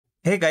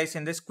Hey guys,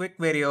 in this quick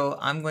video,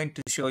 I'm going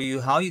to show you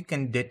how you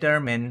can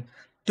determine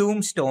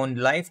Tombstone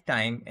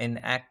lifetime in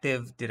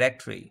Active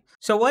Directory.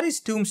 So what is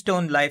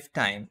Tombstone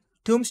lifetime?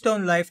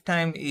 Tombstone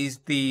lifetime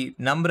is the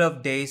number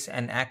of days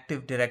an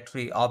Active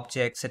Directory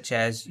object such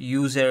as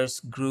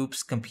users,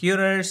 groups,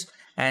 computers,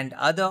 and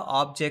other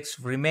objects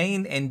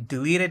remain in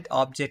deleted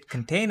object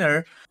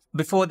container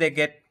before they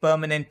get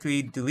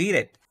permanently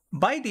deleted.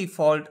 By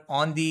default,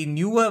 on the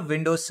newer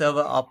Windows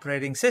Server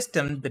operating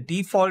system, the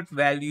default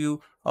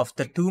value of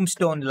the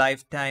Tombstone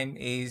lifetime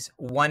is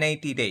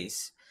 180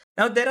 days.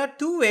 Now, there are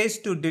two ways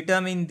to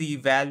determine the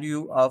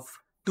value of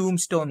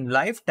Tombstone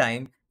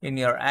lifetime in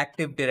your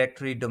Active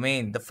Directory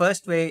domain. The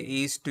first way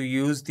is to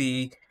use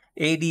the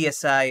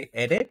ADSI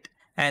edit,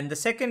 and the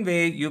second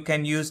way you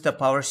can use the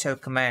PowerShell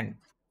command.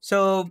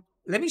 So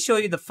let me show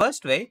you the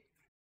first way.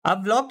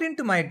 I've logged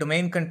into my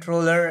domain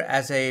controller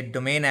as a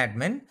domain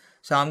admin.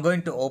 So I'm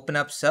going to open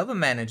up Server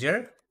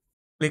Manager,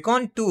 click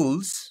on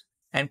Tools,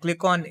 and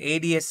click on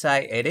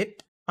ADSI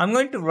Edit. I'm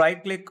going to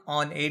right click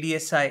on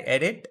ADSI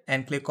Edit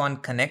and click on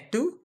Connect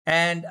to.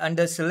 And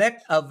under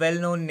Select a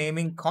well-known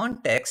naming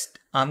context,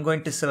 I'm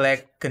going to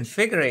select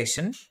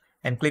Configuration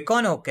and click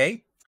on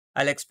OK.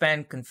 I'll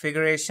expand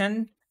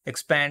configuration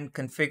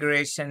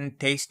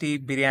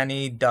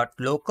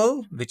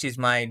tastybiryani.local, which is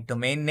my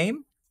domain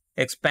name.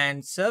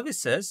 Expand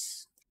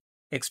services,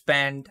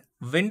 expand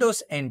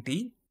Windows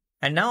NT,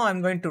 and now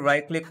I'm going to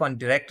right click on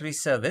directory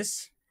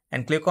service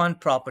and click on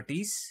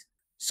properties.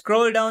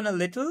 Scroll down a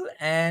little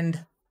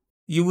and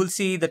you will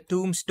see the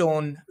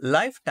Tombstone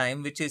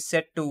lifetime, which is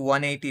set to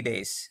 180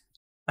 days.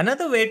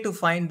 Another way to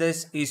find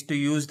this is to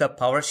use the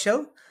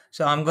PowerShell.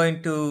 So I'm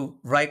going to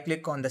right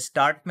click on the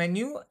start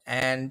menu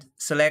and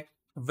select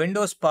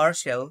Windows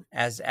PowerShell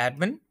as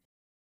admin.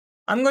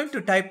 I'm going to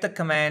type the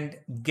command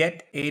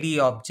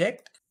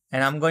get-adobject,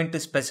 and I'm going to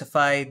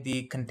specify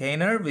the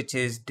container, which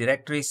is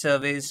directory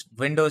service,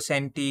 Windows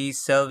NT,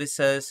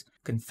 services,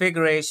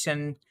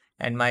 configuration,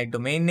 and my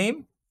domain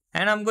name.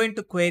 And I'm going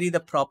to query the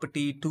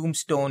property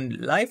Tombstone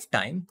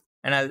lifetime,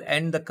 and I'll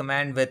end the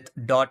command with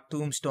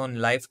 .tombstone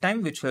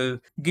lifetime, which will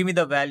give me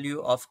the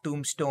value of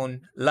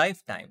Tombstone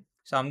lifetime.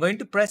 So I'm going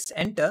to press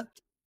enter.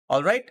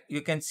 All right,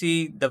 you can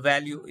see the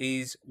value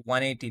is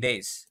 180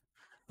 days.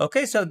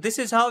 Okay, so this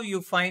is how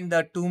you find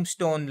the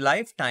Tombstone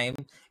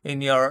lifetime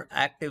in your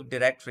Active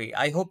Directory.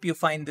 I hope you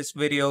find this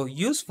video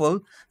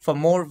useful. For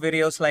more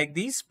videos like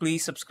these,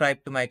 please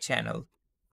subscribe to my channel.